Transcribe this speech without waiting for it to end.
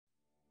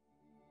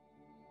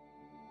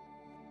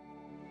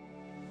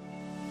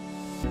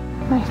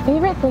My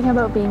favorite thing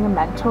about being a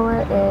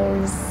mentor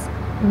is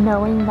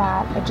knowing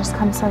that it just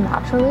comes so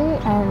naturally,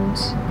 and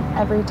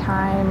every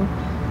time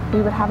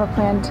we would have a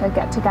plan to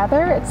get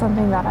together, it's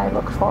something that I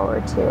look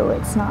forward to.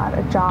 It's not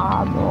a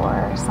job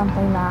or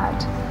something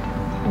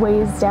that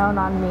weighs down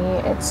on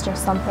me. It's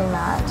just something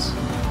that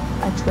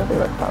I truly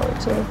look forward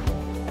to.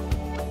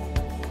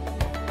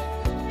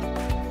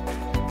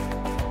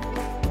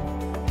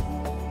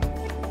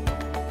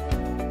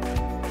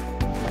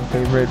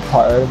 My favorite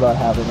part about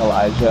having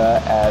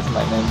Elijah as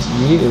my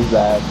mentee is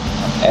that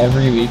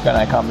every week when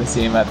I come to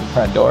see him at the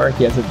front door,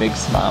 he has a big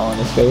smile on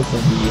his face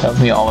and he tells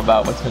me all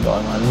about what's been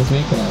going on this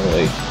week, and I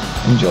really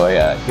enjoy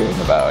hearing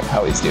about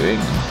how he's doing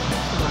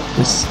and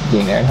just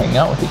being there and hanging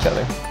out with each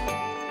other.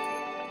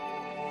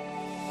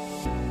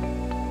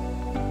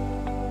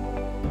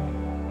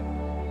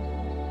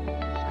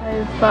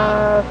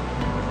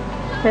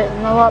 I've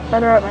been a lot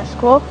better at my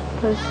school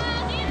because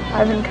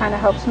Ivan kind of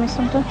helps me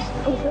sometimes.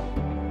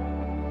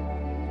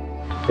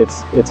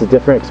 It's a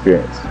different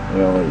experience. You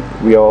know,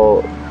 we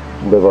all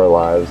live our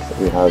lives.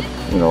 We have,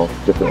 you know,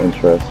 different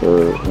interests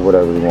or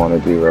whatever we want to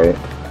do, right?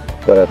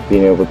 But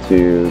being able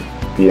to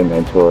be a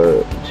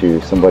mentor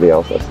to somebody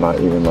else that's not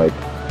even like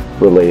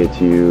related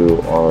to you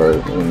or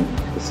in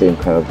the same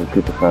kind of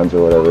group of friends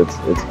or whatever,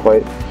 it's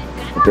quite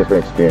a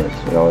different experience.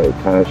 You know, it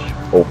kind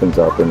of opens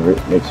up and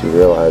makes you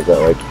realize that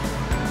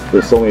like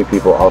there's so many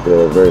people out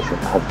there that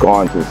have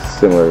gone to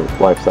similar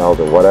lifestyles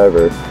or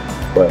whatever,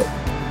 but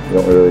you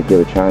don't really get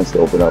a chance to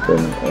open up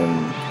and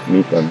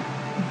meet them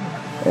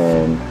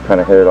and kind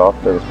of hit it off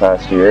for this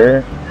past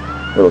year.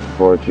 We're looking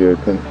forward to it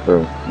for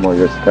more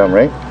years to come,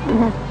 right?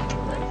 Mm-hmm.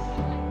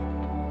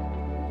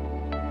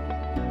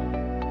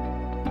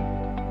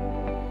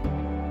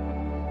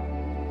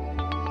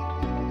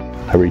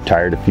 I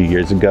retired a few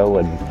years ago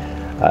and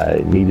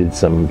needed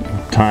some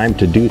time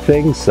to do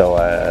things, so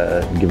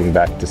giving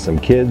back to some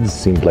kids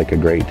seemed like a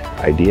great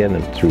idea,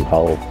 and through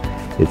Hull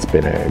it's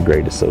been a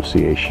great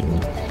association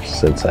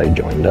since I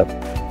joined up.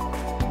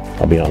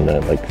 I'll be on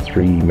like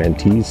 3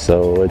 mentees,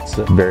 so it's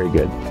very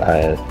good.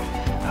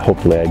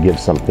 Hopefully I give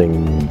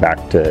something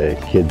back to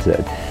kids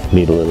that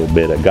need a little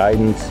bit of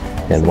guidance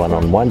and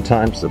one-on-one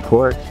time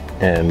support,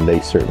 and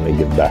they certainly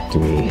give back to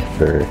me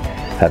for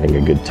having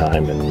a good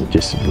time and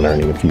just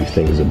learning a few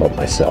things about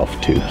myself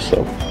too.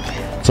 So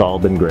it's all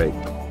been great.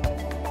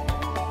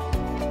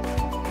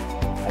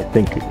 I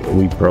think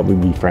we'd probably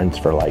be friends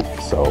for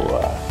life, so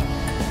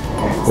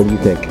what do you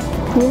think?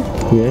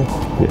 Yeah. Yeah?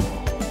 Yeah.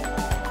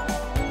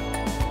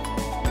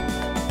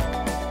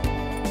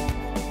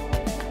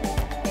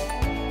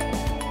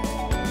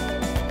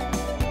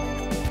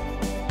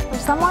 For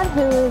someone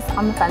who's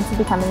on the fence of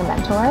becoming a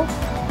mentor,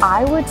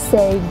 I would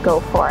say go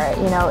for it.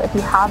 You know, if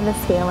you have this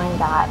feeling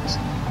that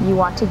you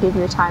want to give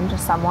your time to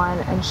someone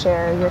and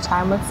share your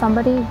time with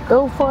somebody,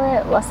 go for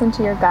it, listen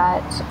to your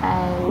gut,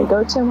 and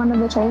go to one of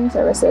the training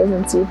services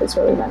and see if it's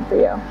really meant for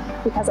you,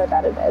 because I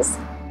bet it is.